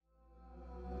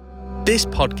This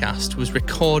podcast was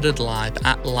recorded live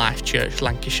at Life Church,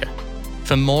 Lancashire.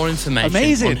 For more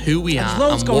information on who we are and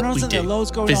what we do,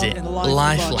 visit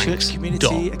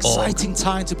lifelancs.org. Exciting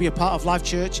time to be a part of Life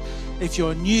Church. If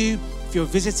you're new, if you're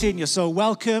visiting, you're so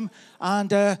welcome. And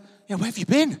where have you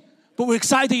been? But we're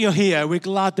excited that you're here. We're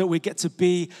glad that we get to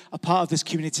be a part of this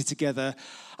community together.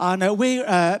 And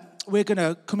we're going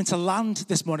to come into land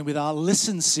this morning with our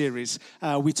Listen series.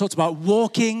 We talked about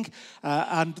walking,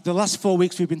 and the last 4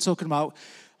 weeks we've been talking about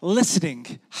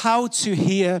listening, how to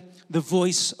hear the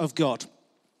voice of God.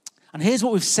 And here's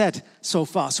what we've said so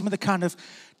far, some of the kind of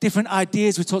different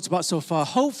ideas we've talked about so far.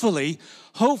 Hopefully,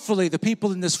 the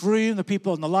people in this room, the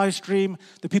people on the live stream,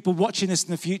 the people watching this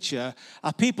in the future,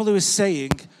 are people who are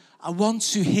saying, I want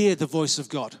to hear the voice of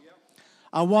God.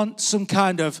 I want some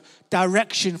kind of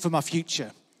direction for my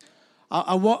future.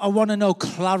 I want to know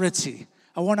clarity.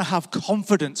 I want to have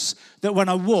confidence that when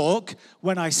I walk,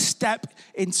 when I step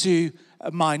into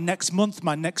my next month,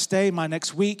 my next day, my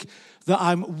next week, that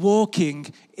I'm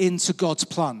walking into God's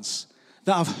plans,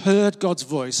 that I've heard God's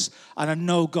voice and I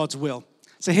know God's will.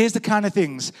 So here's the kind of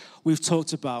things we've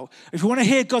talked about. If we want to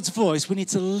hear God's voice, we need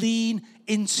to lean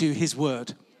into His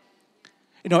word.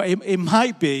 You know, it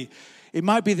might be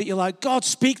that you're like, God,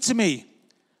 speak to me,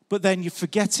 but then you're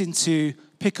forgetting to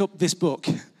pick up this book.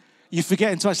 You're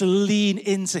forgetting to actually lean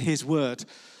into His word.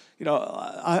 You know,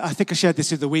 I think I shared this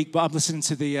the other week, but I'm listening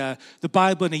to the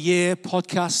Bible in a Year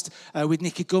podcast with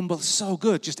Nicky Gumbel. It's so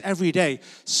good, just every day.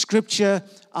 Scripture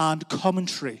and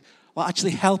commentary are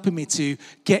actually helping me to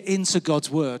get into God's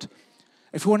word.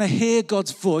 If we want to hear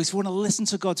God's voice, if we want to listen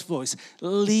to God's voice,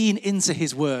 lean into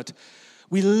His word.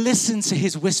 We listen to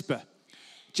His whisper.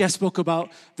 Jeff spoke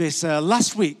about this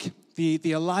last week, the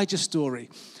Elijah story.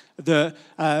 That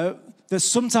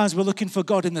sometimes we're looking for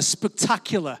God in the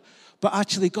spectacular, but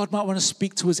actually God might want to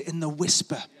speak to us in the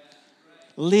whisper.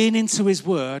 Lean into His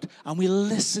word and we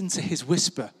listen to His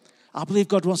whisper. I believe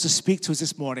God wants to speak to us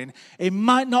this morning. It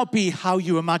might not be how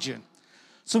you imagine.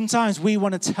 Sometimes we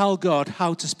want to tell God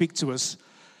how to speak to us,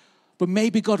 but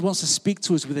maybe God wants to speak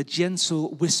to us with a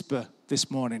gentle whisper this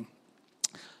morning.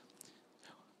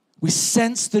 We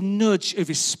sense the nudge of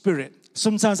His Spirit.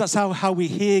 Sometimes that's how we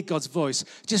hear God's voice.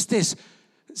 Just this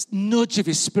nudge of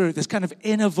His Spirit, this kind of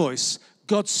inner voice,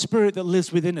 God's Spirit that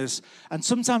lives within us. And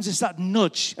sometimes it's that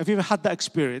nudge. Have you ever had that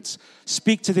experience?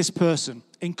 Speak to this person.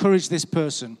 Encourage this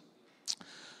person.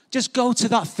 Just go to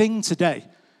that thing today.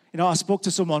 You know, I spoke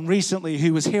to someone recently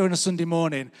who was here on a Sunday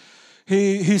morning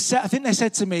who said, I think they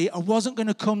said to me, I wasn't going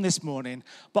to come this morning,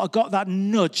 but I got that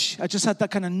nudge. I just had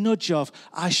that kind of nudge of,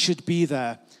 I should be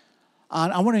there.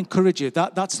 And I want to encourage you,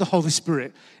 that's the Holy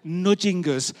Spirit nudging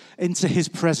us into His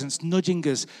presence, nudging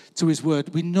us to His word.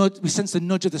 We sense the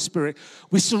nudge of the Spirit.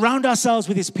 We surround ourselves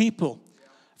with His people.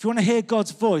 If you want to hear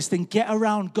God's voice, then get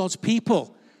around God's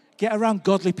people. Get around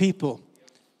godly people.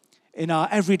 In our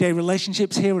everyday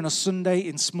relationships here on a Sunday,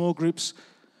 in small groups,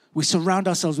 we surround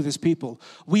ourselves with His people.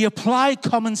 We apply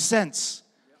common sense.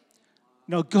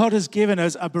 You know, God has given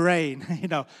us a brain. You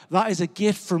know, that is a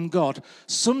gift from God.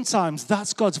 Sometimes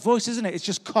that's God's voice, isn't it? It's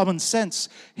just common sense.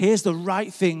 Here's the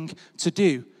right thing to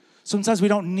do. Sometimes we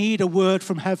don't need a word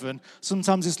from heaven.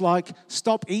 Sometimes it's like,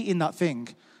 stop eating that thing.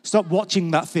 Stop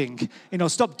watching that thing. You know,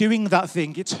 stop doing that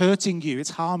thing. It's hurting you. It's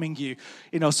harming you.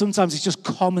 You know, sometimes it's just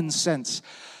common sense.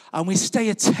 And we stay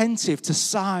attentive to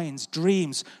signs,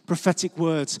 dreams, prophetic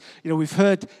words. You know, we've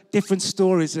heard different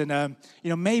stories, and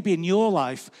maybe in your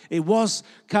life it was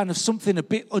kind of something a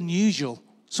bit unusual,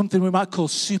 something we might call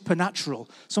supernatural,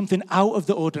 something out of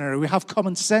the ordinary. We have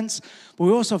common sense, but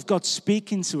we also have God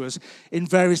speaking to us in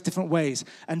various different ways,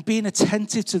 and being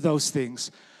attentive to those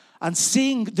things, and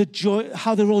seeing the joy,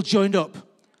 how they're all joined up: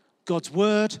 God's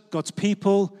word, God's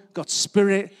people, God's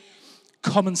Spirit,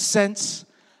 common sense.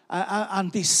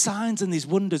 And these signs and these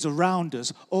wonders around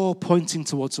us, all pointing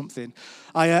towards something.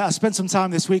 I spent some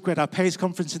time this week. We had our PACE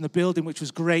conference in the building, which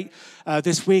was great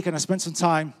this week. And I spent some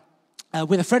time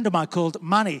with a friend of mine called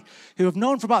Manny, who I've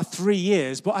known for about 3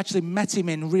 years, but actually met him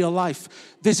in real life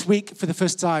this week for the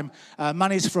first time.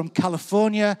 Manny's from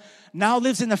California, now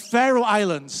lives in the Faroe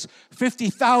Islands.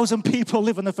 50,000 people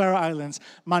live on the Faroe Islands.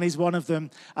 Manny's one of them.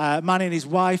 Manny and his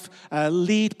wife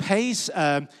lead PACE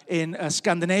in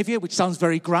Scandinavia, which sounds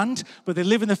very grand, but they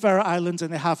live in the Faroe Islands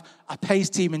and they have a PACE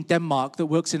team in Denmark that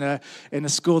works in a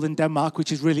school in Denmark,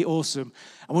 which is really awesome.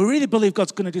 And we really believe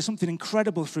God's going to do something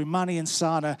incredible through Manny and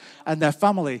Sana and their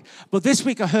family. But this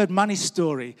week I heard Manny's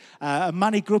story.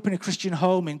 Manny grew up in a Christian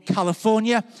home in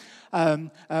California,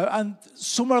 and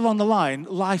somewhere along the line,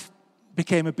 life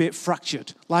became a bit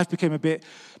fractured. Life became a bit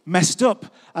messed up,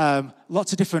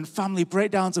 lots of different family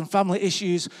breakdowns and family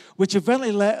issues, which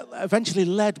eventually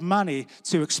led Manny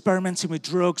to experimenting with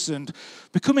drugs and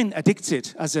becoming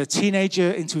addicted as a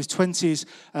teenager into his 20s,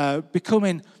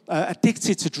 becoming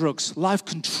addicted to drugs, life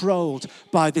controlled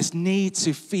by this need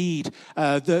to feed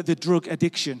the drug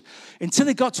addiction, until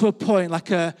he got to a point,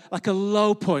 like a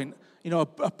low point, a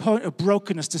point of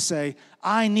brokenness to say,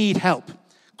 I need help.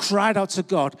 Cried out to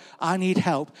God, I need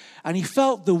help. And he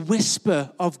felt the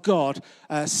whisper of God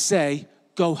say,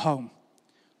 go home,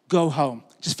 go home.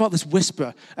 Just felt this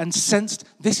whisper and sensed,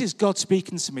 this is God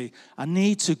speaking to me. I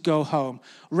need to go home.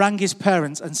 Rang his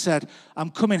parents and said,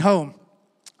 I'm coming home.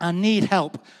 I need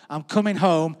help. I'm coming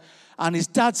home. And his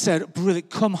dad said, brilliant,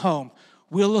 come home.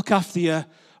 We'll look after you.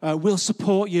 We'll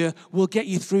support you. We'll get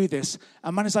you through this.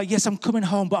 And man is like, yes, I'm coming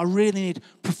home, but I really need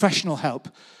professional help.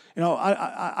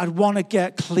 I want to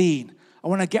get clean. I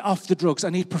want to get off the drugs. I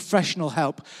need professional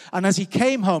help. And as he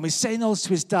came home, he's saying all this to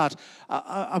his dad.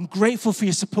 I'm grateful for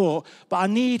your support, but I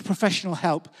need professional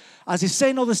help. As he's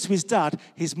saying all this to his dad,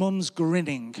 his mum's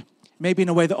grinning. Maybe in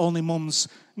a way that only mums,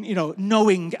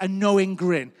 knowing a knowing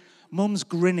grin. Mum's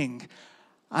grinning.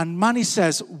 And Manny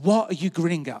says, what are you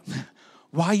grinning at?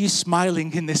 Why are you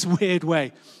smiling in this weird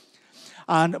way?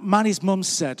 And Manny's mum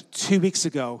said 2 weeks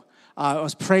ago, I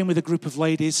was praying with a group of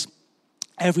ladies.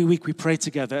 Every week we pray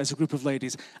together as a group of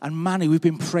ladies. And Manny, we've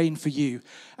been praying for you.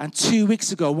 And 2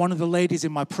 weeks ago, one of the ladies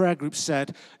in my prayer group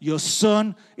said, your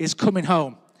son is coming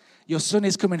home. Your son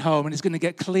is coming home and he's going to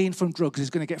get clean from drugs. He's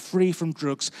going to get free from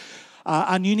drugs.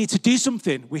 And you need to do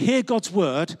something. We hear God's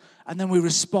word and then we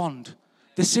respond.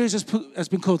 This series has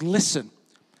been called Listen.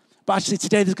 But actually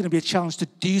today there's going to be a challenge to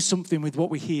do something with what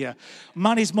we hear.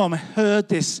 Manny's mom heard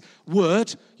this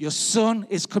word, your son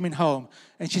is coming home.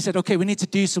 And she said, okay, we need to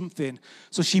do something.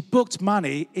 So she booked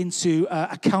Manny into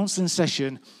a counseling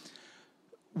session.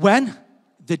 When?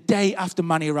 The day after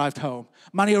Manny arrived home.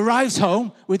 Manny arrives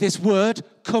home with this word,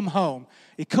 come home.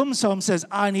 He comes home, says,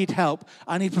 I need help.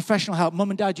 I need professional help. Mum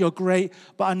and Dad, you're great,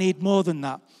 but I need more than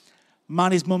that.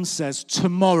 Manny's mum says,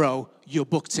 tomorrow you're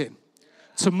booked in.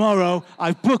 Tomorrow,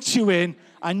 I've booked you in.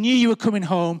 I knew you were coming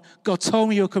home. God told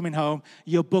me you were coming home.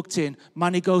 You're booked in.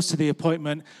 Manny goes to the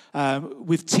appointment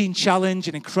with Teen Challenge,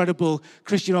 an incredible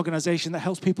Christian organization that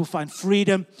helps people find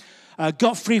freedom.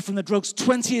 Got free from the drugs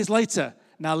 20 years later.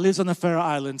 Now lives on the Faroe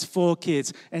Islands, 4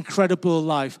 kids, incredible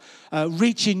life.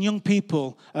 Reaching young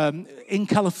people in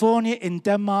California, in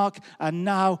Denmark, and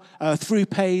now through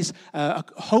Pays,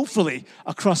 hopefully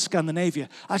across Scandinavia.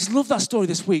 I just love that story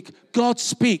this week. God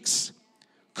speaks.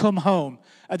 Come home.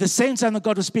 At the same time that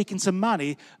God was speaking to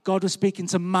Manny, God was speaking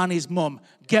to Manny's mum.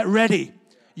 Get ready.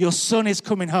 Your son is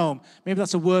coming home. Maybe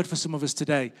that's a word for some of us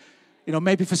today.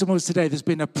 Maybe for some of us today, there's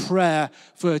been a prayer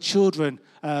for children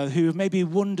who have maybe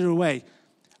wandered away.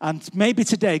 And maybe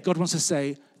today, God wants to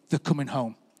say, they're coming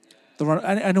home.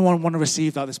 Anyone want to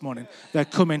receive that this morning? They're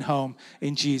coming home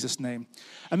in Jesus' name.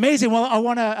 Amazing. Well, I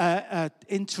want to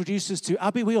introduce us to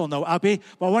Abby. We all know Abby,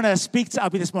 but I want to speak to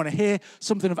Abby this morning, hear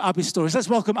something of Abby's stories. Let's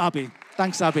welcome Abby.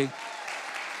 Thanks, Abby.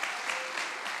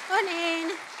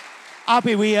 Morning.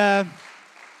 Abby,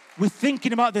 we're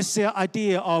thinking about this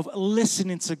idea of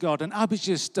listening to God. And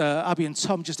Abby and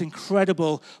Tom, just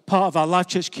incredible part of our Life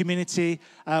Church community.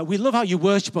 We love how you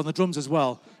worship on the drums as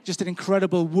well. Just an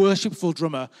incredible worshipful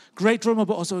drummer. Great drummer,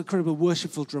 but also incredible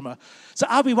worshipful drummer. So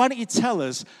Abby, why don't you tell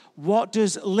us, what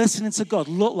does listening to God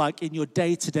look like in your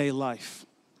day-to-day life?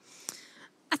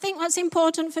 I think what's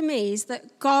important for me is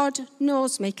that God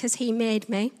knows me because he made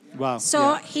me. Wow.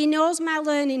 So he knows my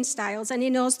learning styles and he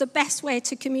knows the best way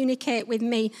to communicate with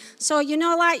me. So,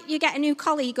 like you get a new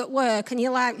colleague at work and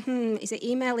you're like, is it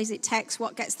email, is it text?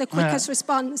 What gets the quickest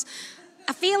response?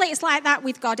 I feel it's like that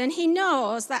with God, and he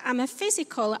knows that I'm a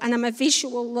physical and I'm a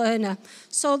visual learner.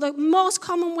 So the most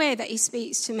common way that he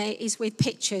speaks to me is with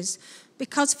pictures.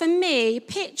 Because for me,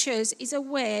 pictures is a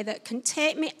way that can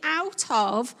take me out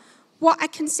of what I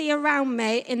can see around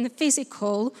me in the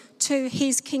physical to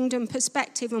his kingdom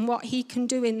perspective and what he can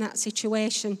do in that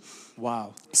situation.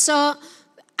 Wow. So,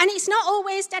 and it's not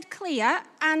always dead clear,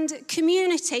 and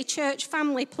community, church,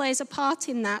 family plays a part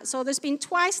in that. So there's been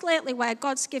twice lately where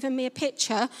God's given me a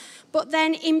picture, but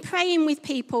then in praying with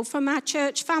people from our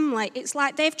church family, it's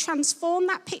like they've transformed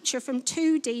that picture from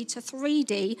 2D to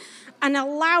 3D and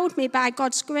allowed me by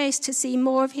God's grace to see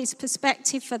more of his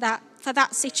perspective for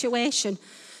that situation.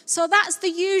 So that's the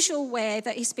usual way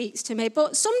that he speaks to me.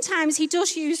 But sometimes he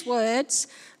does use words.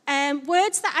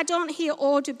 Words that I don't hear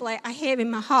audibly, I hear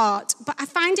in my heart. But I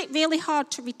find it really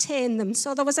hard to retain them.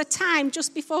 So there was a time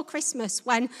just before Christmas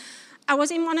when I was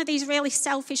in one of these really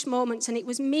selfish moments, and it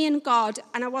was me and God,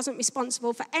 and I wasn't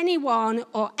responsible for anyone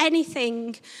or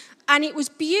anything. And it was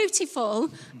beautiful,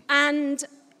 and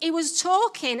he was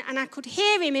talking, and I could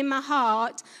hear him in my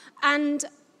heart, and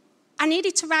I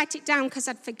needed to write it down because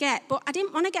I'd forget, but I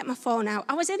didn't want to get my phone out.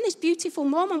 I was in this beautiful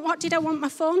moment. What did I want my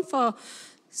phone for?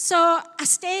 So I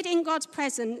stayed in God's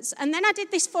presence, and then I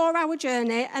did this 4-hour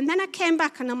journey, and then I came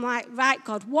back, and I'm like, right,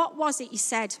 God, what was it you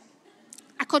said?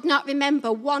 I could not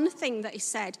remember one thing that he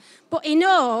said, but he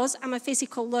knows I'm a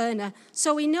physical learner,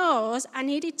 so he knows I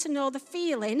needed to know the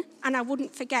feeling, and I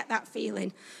wouldn't forget that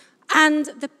feeling. And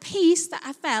the peace that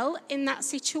I felt in that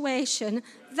situation,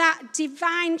 that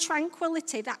divine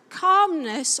tranquility, that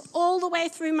calmness all the way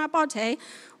through my body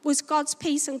was God's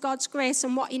peace and God's grace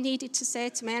and what he needed to say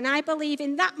to me. And I believe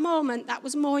in that moment that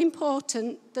was more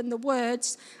important than the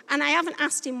words. And I haven't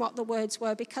asked him what the words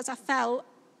were because I felt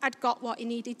I'd got what he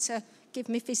needed to give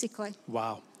me physically.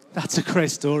 Wow, that's a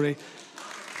great story.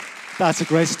 That's a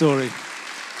great story.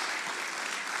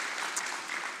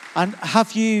 And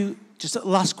have you, just a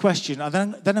last question, and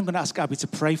then I'm going to ask Abby to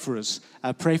pray for us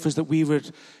that we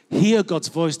would hear God's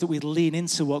voice, that we'd lean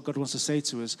into what God wants to say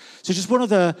to us. So just one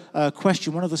other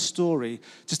question, one other story,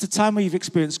 just a time where you've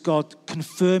experienced God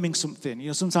confirming something. You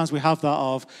know, sometimes we have that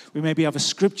of, we maybe have a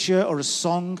scripture or a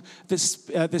song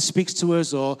that speaks to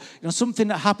us, or you know, something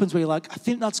that happens where you're like, I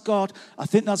think that's God,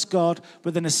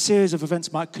 but then a series of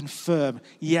events might confirm,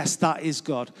 yes, that is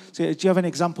God. So do you have any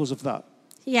examples of that?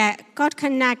 Yeah, God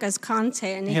can nag us, can't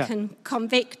he? And he can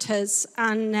convict us.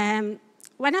 And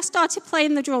when I started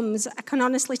playing the drums, I can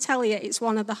honestly tell you it's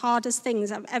one of the hardest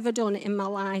things I've ever done in my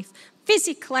life.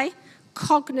 Physically,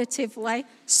 cognitively,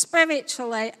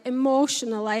 spiritually,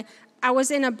 emotionally, I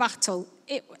was in a battle.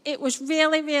 It was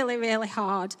really, really, really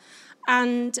hard.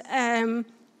 And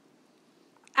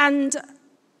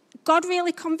God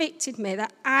really convicted me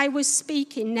that I was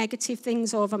speaking negative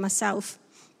things over myself.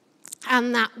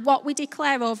 And that what we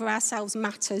declare over ourselves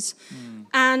matters.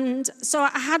 And so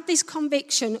I had this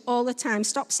conviction all the time,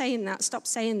 stop saying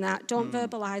that, don't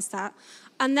verbalise that.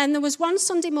 And then there was one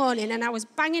Sunday morning and I was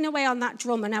banging away on that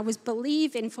drum and I was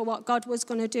believing for what God was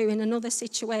going to do in another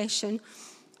situation.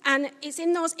 And it's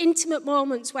in those intimate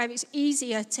moments where it's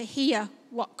easier to hear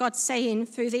what God's saying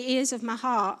through the ears of my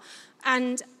heart.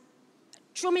 And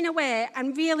drumming away,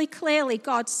 and really clearly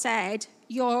God said,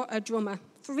 you're a drummer.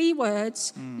 3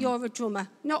 words, you're a drummer.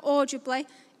 Not audibly,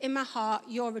 in my heart,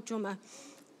 you're a drummer.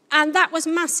 And that was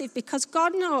massive because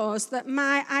God knows that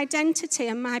my identity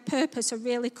and my purpose are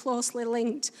really closely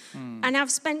linked. And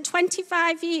I've spent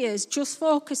 25 years just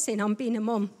focusing on being a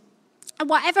mum. And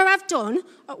whatever I've done,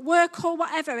 at work or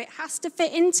whatever, it has to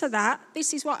fit into that.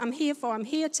 This is what I'm here for. I'm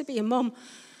here to be a mum.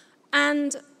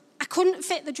 And I couldn't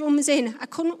fit the drums in. I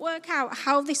couldn't work out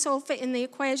how this all fit in the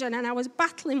equation. And I was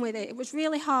battling with it. It was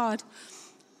really hard.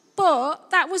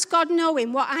 But that was God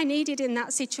knowing what I needed in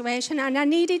that situation, and I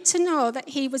needed to know that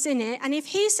he was in it. And if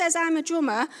he says I'm a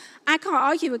drummer, I can't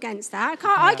argue against that. I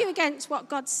can't argue against what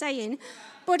God's saying.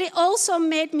 But it also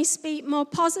made me speak more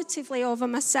positively over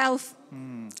myself.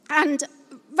 And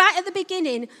right at the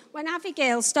beginning, when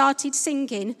Abigail started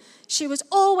singing, she was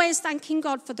always thanking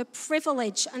God for the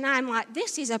privilege. And I'm like,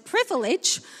 this is a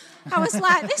privilege? I was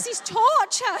like, this is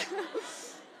torture.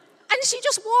 And she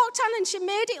just walked on and she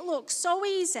made it look so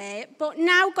easy. But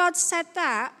now God said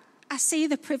that, I see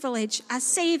the privilege. I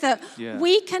see that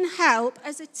we can help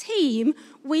as a team.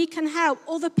 We can help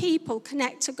other people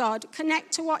connect to God,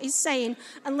 connect to what he's saying,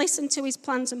 and listen to his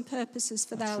plans and purposes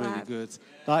for their life. That's really good.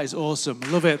 That is awesome.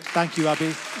 Love it. Thank you,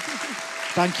 Abby.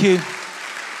 Thank you.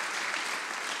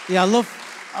 Yeah,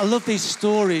 I love these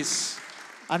stories.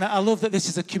 And I love that this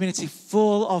is a community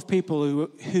full of people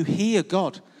who hear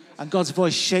God. And God's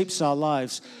voice shapes our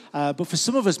lives. But for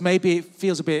some of us, maybe it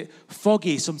feels a bit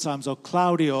foggy sometimes, or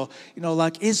cloudy, or, you know,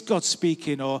 like, is God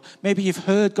speaking? Or maybe you've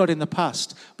heard God in the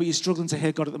past, but you're struggling to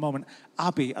hear God at the moment.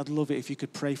 Abby, I'd love it if you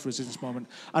could pray for us in this moment.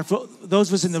 And for those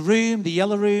of us in the room, the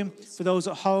yellow room, for those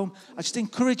at home, I just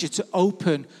encourage you to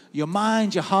open your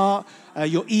mind, your heart,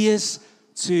 your ears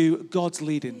to God's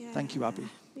leading. Yeah. Thank you, Abby.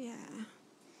 Yeah.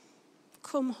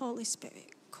 Come, Holy Spirit.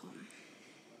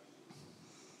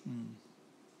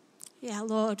 Yeah,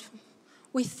 Lord,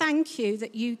 we thank you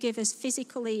that you give us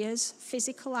physical ears,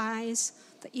 physical eyes,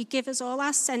 that you give us all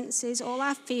our senses, all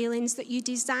our feelings, that you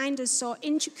designed us so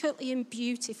intricately and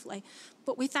beautifully.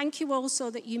 But we thank you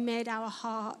also that you made our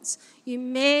hearts. You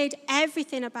made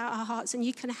everything about our hearts, and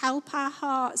you can help our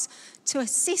hearts to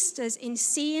assist us in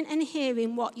seeing and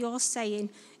hearing what you're saying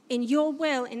in your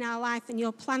will, in our life, and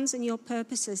your plans and your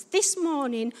purposes. This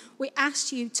morning, we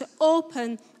ask you to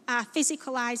open our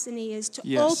physical eyes and ears, to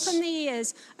open the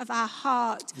ears of our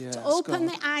heart, to open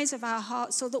the eyes of our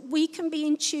heart so that we can be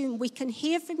in tune, we can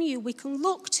hear from you, we can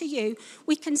look to you,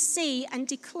 we can see and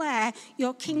declare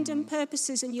your kingdom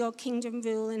purposes and your kingdom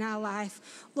rule in our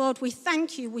life. Lord, we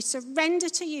thank you. We surrender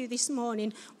to you this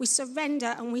morning. We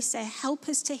surrender and we say, help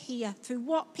us to hear through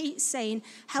what Pete's saying.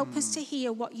 Help us to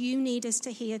hear what you need us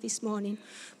to hear this morning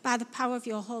by the power of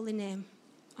your holy name.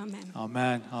 Amen.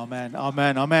 Amen, amen,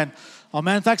 amen, amen.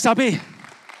 Amen. Thanks, Abby.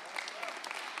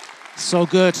 So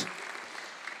good.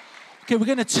 Okay, we're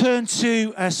going to turn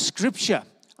to Scripture.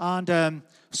 And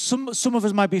some of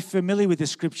us might be familiar with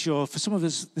this Scripture, or for some of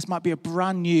us, this might be a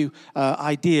brand new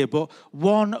idea. But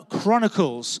 1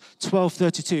 Chronicles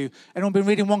 12:32. Anyone been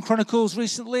reading 1 Chronicles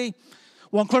recently?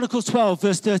 1 Chronicles 12,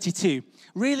 verse 32.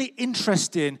 Really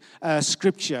interesting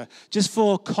Scripture. Just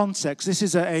for context, this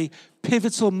is a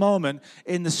pivotal moment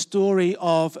in the story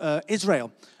of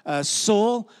Israel.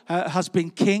 Saul has been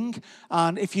king,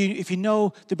 and if you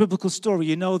know the biblical story,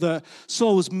 you know that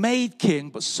Saul was made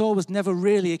king, but Saul was never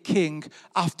really a king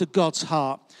after God's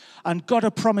heart. And God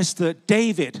had promised that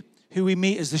David, who we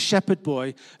meet as the shepherd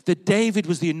boy, that David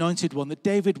was the anointed one, that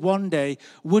David one day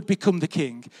would become the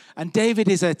king. And David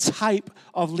is a type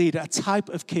of leader, a type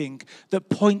of king that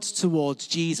points towards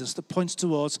Jesus, that points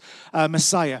towards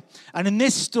Messiah. And in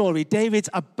this story, David's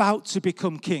about to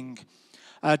become king.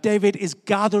 David is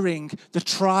gathering the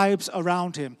tribes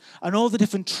around him, and all the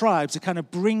different tribes are kind of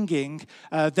bringing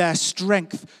their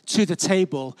strength to the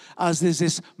table as there's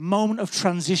this moment of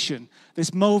transition,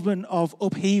 this moment of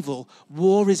upheaval.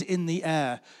 War is in the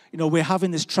air. You know, we're having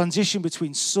this transition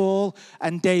between Saul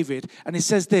and David, and it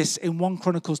says this in 1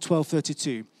 Chronicles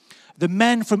 12:32. The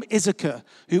men from Issachar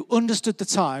who understood the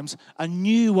times and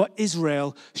knew what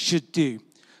Israel should do.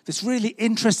 This really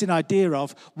interesting idea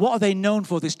of what are they known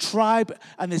for? This tribe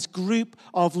and this group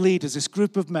of leaders, this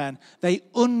group of men, they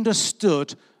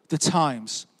understood the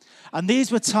times. And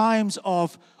these were times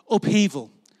of upheaval,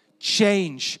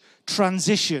 change,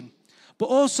 transition, but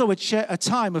also a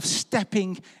time of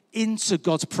stepping into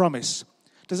God's promise.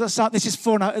 Does that sound? This is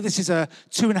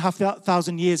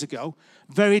 2,500 years ago.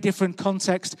 Very different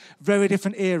context, very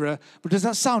different era. But does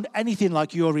that sound anything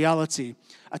like your reality?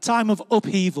 A time of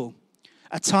upheaval.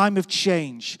 A time of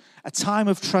change, a time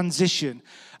of transition,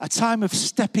 a time of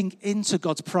stepping into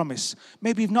God's promise.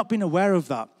 Maybe you've not been aware of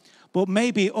that, but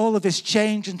maybe all of this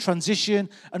change and transition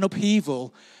and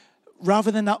upheaval,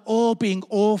 rather than that all being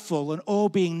awful and all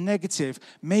being negative,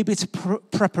 maybe it's a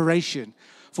preparation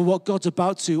for what God's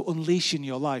about to unleash in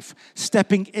your life,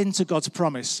 stepping into God's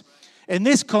promise. In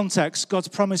this context, God's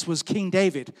promise was King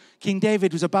David. King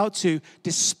David was about to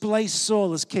displace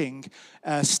Saul as king,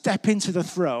 step into the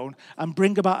throne, and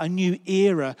bring about a new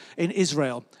era in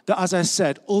Israel that, as I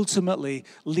said, ultimately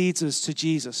leads us to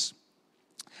Jesus.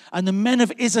 And the men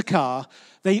of Issachar,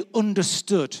 they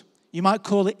understood. You might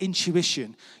call it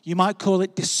intuition. You might call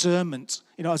it discernment.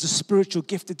 You know, as a spiritual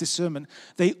gift of discernment,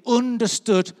 they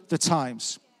understood the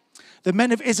times. The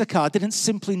men of Issachar didn't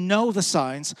simply know the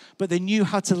signs, but they knew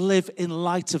how to live in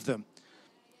light of them.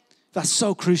 That's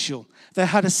so crucial. They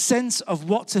had a sense of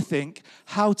what to think,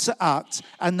 how to act,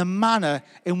 and the manner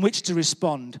in which to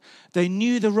respond. They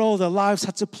knew the role their lives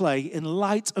had to play in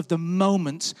light of the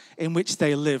moment in which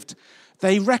they lived.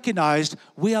 They recognized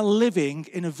we are living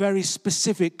in a very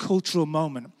specific cultural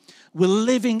moment. We're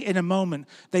living in a moment.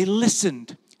 They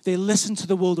listened. They listened to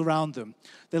the world around them.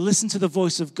 They listened to the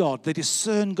voice of God. They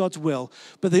discerned God's will,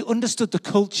 but they understood the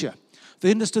culture.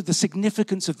 They understood the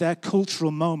significance of their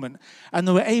cultural moment, and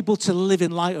they were able to live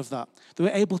in light of that. They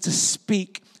were able to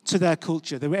speak to their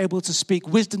culture. They were able to speak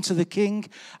wisdom to the king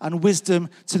and wisdom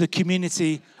to the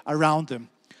community around them.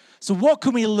 So what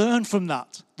can we learn from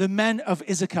that? The men of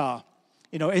Issachar.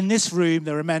 You know, in this room,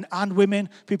 there are men and women,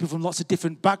 people from lots of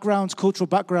different backgrounds, cultural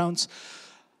backgrounds.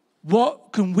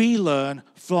 What can we learn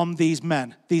from these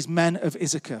men of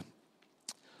Issachar?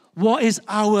 What is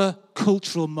our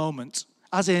cultural moment?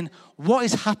 As in, what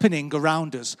is happening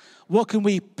around us? What can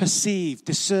we perceive,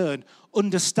 discern,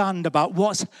 understand about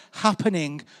what's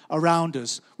happening around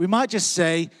us? We might just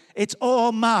say, it's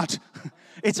all mad.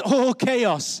 It's all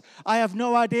chaos. I have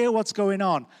no idea what's going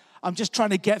on. I'm just trying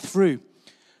to get through.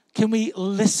 Can we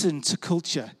listen to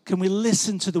culture? Can we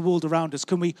listen to the world around us?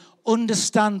 Can we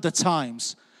understand the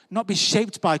times? Not be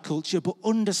shaped by culture, but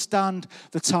understand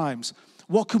the times.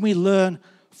 What can we learn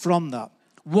from that?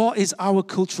 What is our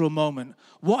cultural moment?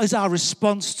 What is our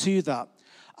response to that?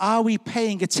 Are we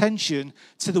paying attention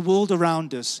to the world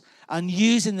around us and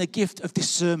using the gift of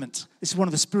discernment? This is one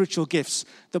of the spiritual gifts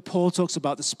that Paul talks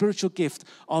about, the spiritual gift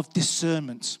of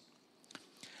discernment.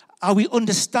 Are we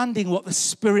understanding what the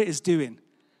Spirit is doing?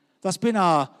 That's been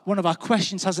one of our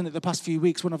questions, hasn't it, the past few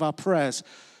weeks, one of our prayers.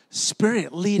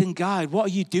 Spirit, lead and guide. What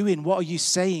are you doing? What are you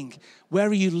saying? Where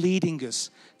are you leading us?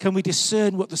 Can we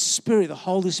discern what the Spirit, the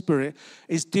Holy Spirit,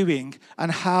 is doing,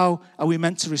 and how are we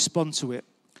meant to respond to it?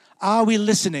 Are we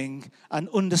listening and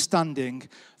understanding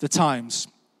the times?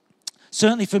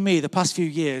 Certainly for me, the past few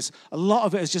years, a lot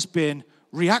of it has just been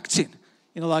reacting.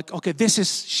 Like, okay, this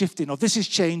is shifting, or this is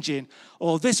changing,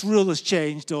 or this rule has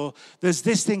changed, or there's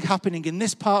this thing happening in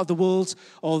this part of the world,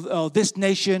 or this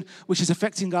nation, which is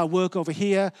affecting our work over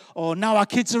here, or now our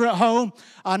kids are at home,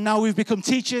 and now we've become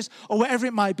teachers, or whatever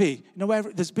it might be.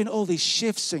 There's been all these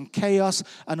shifts and chaos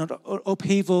and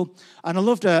upheaval. And I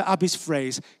loved Abby's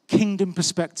phrase, kingdom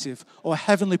perspective, or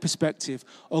heavenly perspective,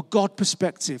 or God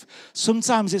perspective.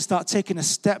 Sometimes it's that taking a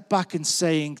step back and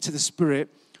saying to the Spirit,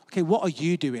 okay, what are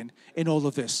you doing in all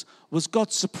of this? Was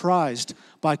God surprised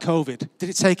by COVID? Did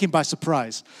it take him by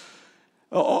surprise?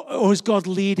 Or is God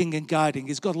leading and guiding?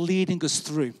 Is God leading us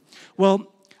through?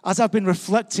 Well, as I've been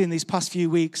reflecting these past few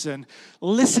weeks and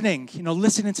listening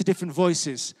to different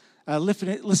voices,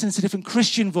 listening to different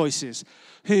Christian voices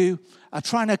who are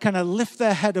trying to kind of lift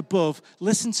their head above,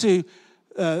 listen to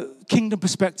kingdom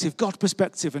perspective, God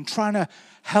perspective, and trying to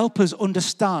help us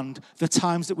understand the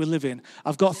times that we live in.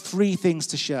 I've got 3 things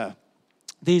to share.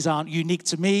 These aren't unique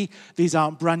to me. These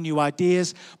aren't brand new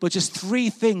ideas, but just 3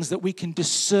 things that we can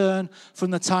discern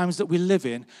from the times that we live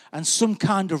in and some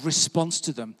kind of response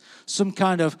to them, some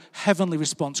kind of heavenly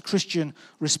response, Christian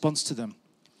response to them.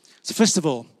 So first of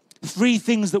all, 3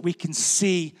 things that we can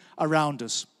see around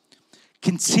us.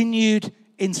 Continued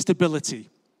instability.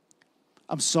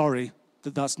 I'm sorry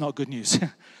that's not good news.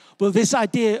 But this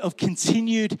idea of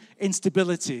continued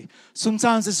instability,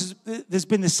 sometimes there's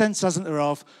been the sense, hasn't there,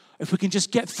 of if we can just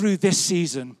get through this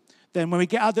season, then when we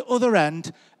get out the other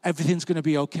end, everything's going to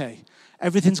be okay.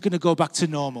 Everything's going to go back to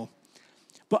normal.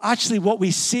 But actually what we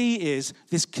see is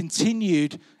this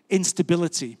continued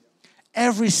instability.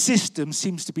 Every system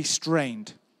seems to be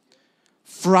strained,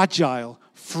 fragile,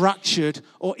 fractured,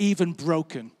 or even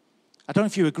broken. I don't know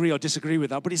if you agree or disagree with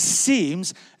that, but it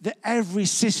seems that every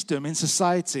system in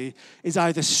society is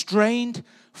either strained,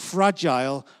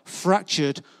 fragile,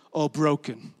 fractured, or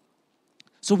broken.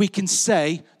 So we can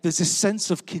say there's a sense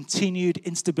of continued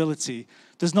instability.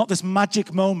 There's not this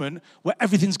magic moment where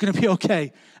everything's going to be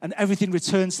okay and everything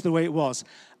returns to the way it was.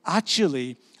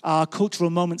 Actually, our cultural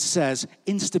moment says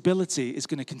instability is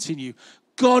going to continue.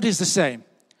 God is the same.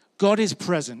 God is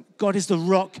present. God is the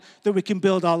rock that we can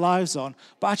build our lives on.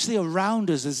 But actually around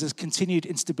us is this continued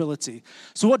instability.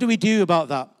 So what do we do about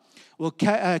that? Well,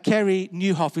 Kerry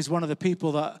Newhoff is one of the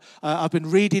people that I've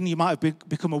been reading. You might have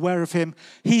become aware of him.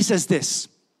 He says this.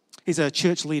 He's a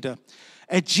church leader.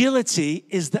 Agility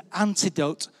is the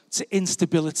antidote to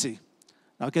instability.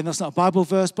 Now, again, that's not a Bible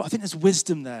verse, but I think there's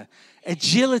wisdom there.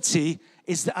 Agility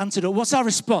is the antidote. What's our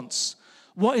response?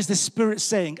 What is the Spirit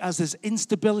saying as there's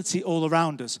instability all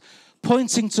around us?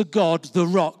 Pointing to God, the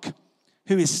rock,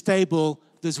 who is stable.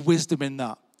 There's wisdom in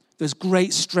that. There's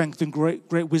great strength and great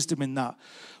wisdom in that.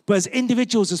 But as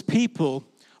individuals, as people,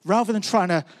 rather than trying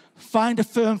to find a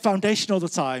firm foundation all the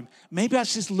time, maybe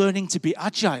actually just learning to be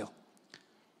agile.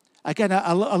 Again,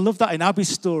 I love that in Abby's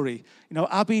story.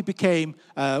 Abby became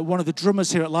one of the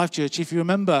drummers here at Life Church. If you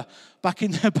remember, back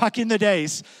in the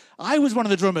days, I was one of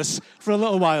the drummers for a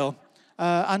little while.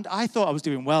 And I thought I was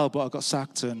doing well, but I got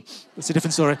sacked, and it's a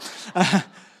different story.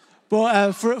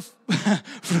 But for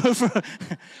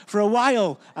a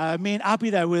while, me and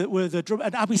Abby there were the drum,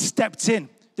 and Abby stepped in.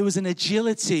 There was an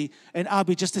agility in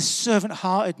Abby, just a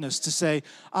servant-heartedness to say,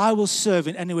 I will serve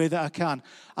in any way that I can.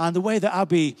 And the way that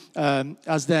Abby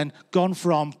has then gone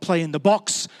from playing the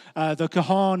box, the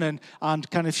cajon, and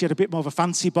kind of she had a bit more of a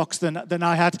fancy box than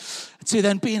I had, to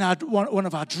then being one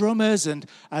of our drummers and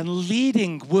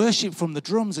leading worship from the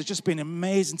drums has just been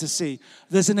amazing to see.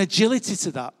 There's an agility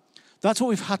to that. That's what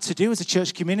we've had to do as a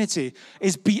church community,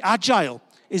 is be agile,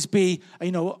 is be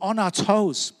on our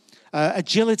toes.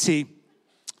 Agility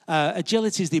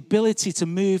is the ability to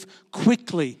move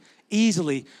quickly,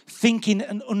 easily, thinking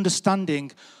and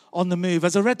understanding on the move.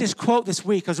 As I read this quote this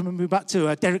week, I was remembering back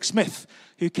to Derek Smith,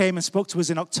 who came and spoke to us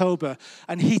in October,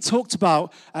 and he talked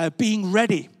about being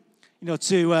ready,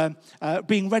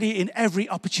 being ready in every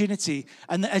opportunity,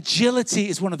 and that agility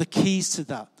is one of the keys to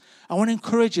that. I want to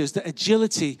encourage us that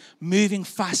agility, moving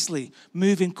fastly,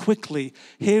 moving quickly,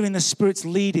 hearing the Spirit's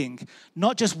leading,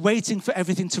 not just waiting for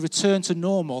everything to return to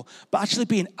normal, but actually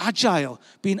being agile,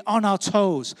 being on our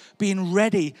toes, being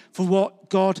ready for what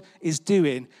God is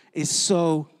doing is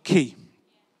so key.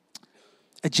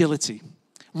 Agility.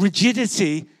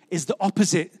 Rigidity is the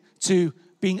opposite to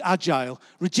being agile.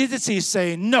 Rigidity is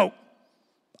saying, no,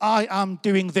 I am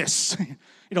doing this.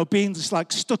 Being just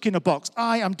like stuck in a box.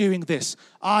 I am doing this.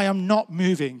 I am not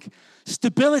moving.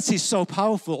 Stability is so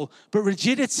powerful, but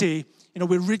rigidity,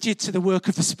 we're rigid to the work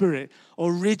of the Spirit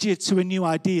or rigid to a new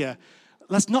idea.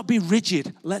 Let's not be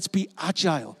rigid. Let's be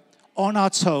agile, on our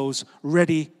toes,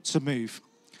 ready to move.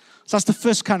 So that's the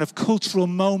first kind of cultural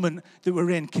moment that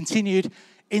we're in, continued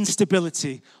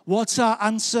instability. What's our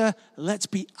answer? Let's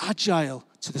be agile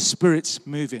to the Spirit's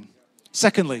moving.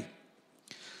 Secondly,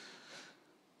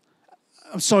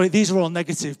 I'm sorry, these are all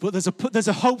negative, but there's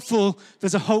a hopeful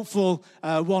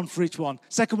one for each one.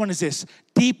 Second one is this: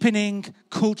 deepening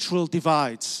cultural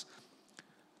divides.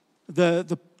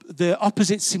 The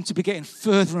opposites seem to be getting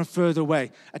further and further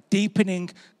away. A deepening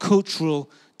cultural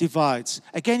divides.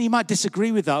 Again, you might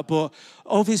disagree with that, but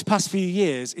over these past few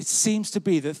years, it seems to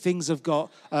be that things have got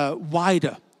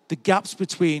wider. The gaps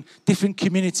between different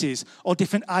communities or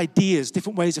different ideas,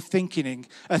 different ways of thinking.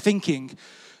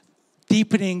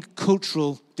 Deepening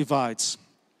cultural divides.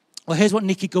 Well, here's what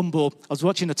Nicky Gumbel, I was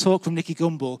watching a talk from Nicky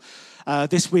Gumbel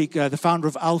this week, the founder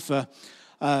of Alpha,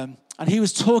 and he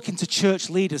was talking to church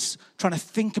leaders trying to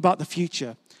think about the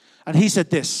future. And he said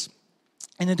this: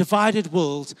 in a divided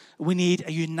world, we need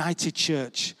a united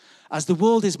church. As the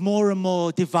world is more and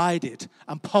more divided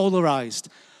and polarized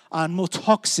and more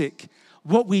toxic,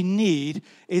 what we need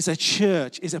is a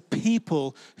church, is a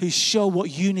people who show what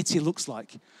unity looks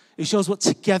like. It shows what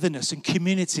togetherness and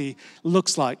community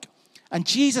looks like. And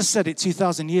Jesus said it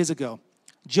 2,000 years ago.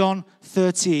 John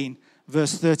 13,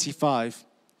 verse 35.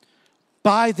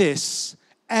 By this,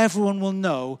 everyone will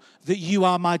know that you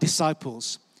are my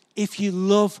disciples, if you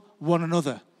love one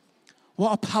another.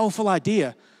 What a powerful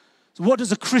idea. So what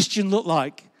does a Christian look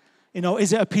like?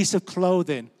 Is it a piece of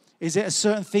clothing? Is it a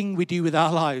certain thing we do with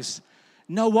our lives?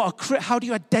 No, how do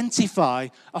you identify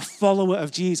a follower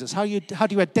of Jesus? How do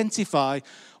you identify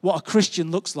what a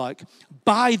Christian looks like?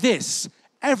 By this,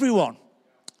 everyone,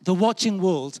 the watching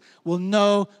world, will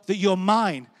know that you're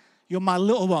mine. You're my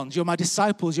little ones. You're my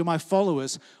disciples. You're my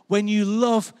followers. When you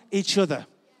love each other.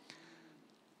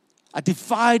 A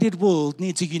divided world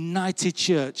needs a united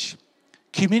church.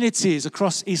 Communities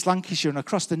across East Lancashire and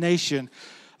across the nation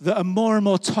that are more and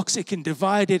more toxic and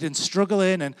divided and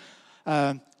struggling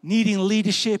and needing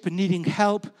leadership and needing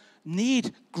help,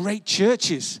 need great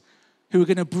churches who are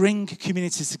going to bring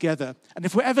communities together. And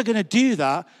if we're ever going to do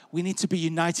that, we need to be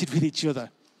united with each other.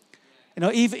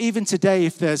 Even today,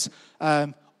 if there's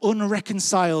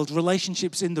unreconciled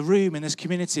relationships in the room in this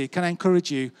community, can I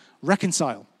encourage you,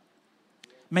 reconcile.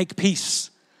 Make peace.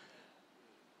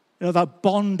 That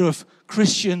bond of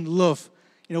Christian love,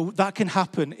 that can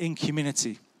happen in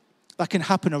community. That can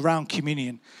happen around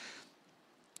communion.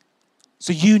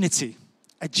 So unity,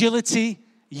 agility,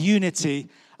 unity.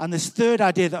 And this third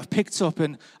idea that I've picked up,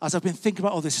 and as I've been thinking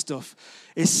about all this stuff,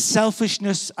 is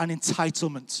selfishness and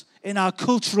entitlement. In our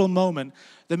cultural moment,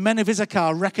 the men of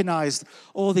Issachar recognized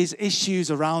all these issues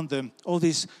around them, all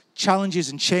these challenges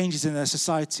and changes in their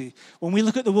society. When we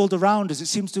look at the world around us, it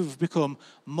seems to have become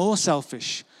more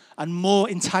selfish and more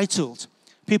entitled.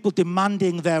 People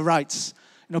demanding their rights.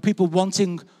 People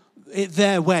wanting it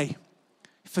their way.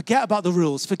 Forget about the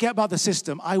rules. Forget about the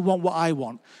system. I want what I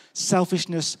want.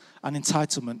 Selfishness and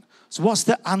entitlement. So what's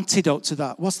the antidote to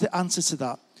that? What's the answer to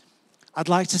that? I'd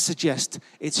like to suggest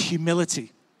it's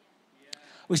humility.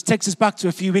 Which takes us back to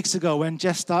a few weeks ago when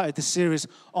Jeff started the series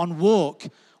on walk.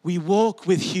 We walk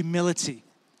with humility.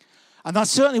 And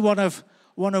that's certainly one of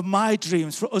my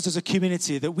dreams for us as a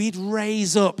community, that we'd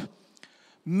raise up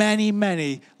many,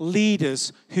 many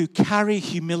leaders who carry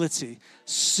humility,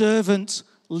 servant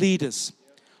leaders.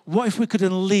 What if we could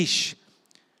unleash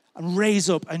and raise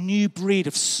up a new breed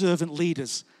of servant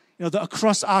leaders, that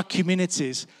across our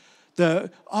communities,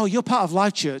 you're part of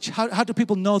Life Church. How do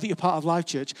people know that you're part of Life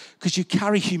Church? Because you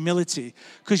carry humility,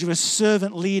 because you're a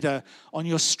servant leader on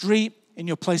your street, in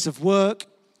your place of work,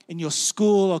 in your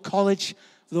school or college,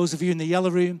 for those of you in the yellow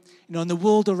room, in the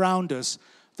world around us,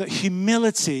 that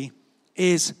humility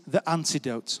is the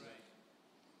antidote.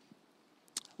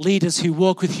 Leaders who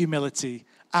walk with humility,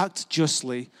 act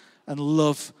justly, and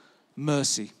love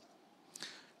mercy.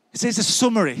 It's a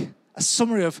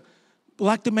summary of,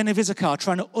 like the men of Issachar,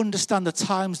 trying to understand the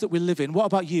times that we live in. What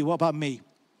about you? What about me?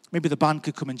 Maybe the band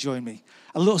could come and join me.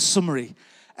 A little summary.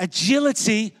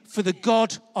 Agility for the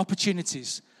God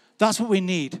opportunities. That's what we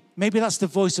need. Maybe that's the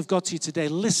voice of God to you today.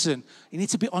 Listen, you need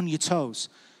to be on your toes.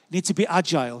 You need to be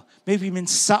agile. Maybe you've been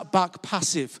sat back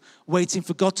passive, waiting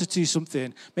for God to do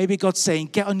something. Maybe God's saying,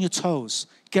 get on your toes.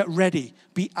 Get ready.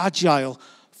 Be agile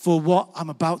for what I'm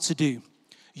about to do.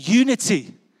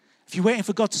 Unity. If you're waiting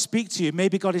for God to speak to you,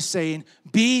 maybe God is saying,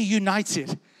 be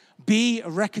united. Be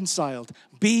reconciled.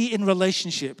 be in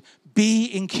relationship, be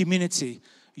in community,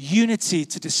 unity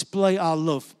to display our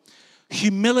love,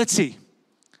 humility.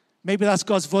 Maybe that's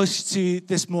God's voice to you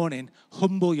this morning.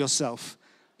 Humble yourself.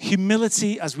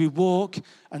 Humility as we walk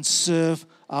and serve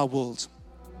our world.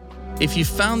 If you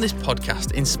found this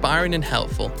podcast inspiring and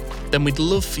helpful, then we'd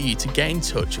love for you to get in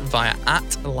touch via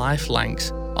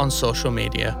 @LifeLancs on social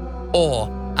media or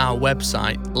our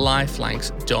website,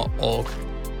 lifelancs.org.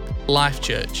 Life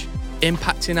Church,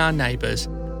 impacting our neighbours,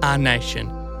 our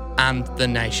nation, and the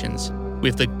nations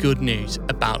with the good news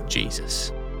about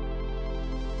Jesus.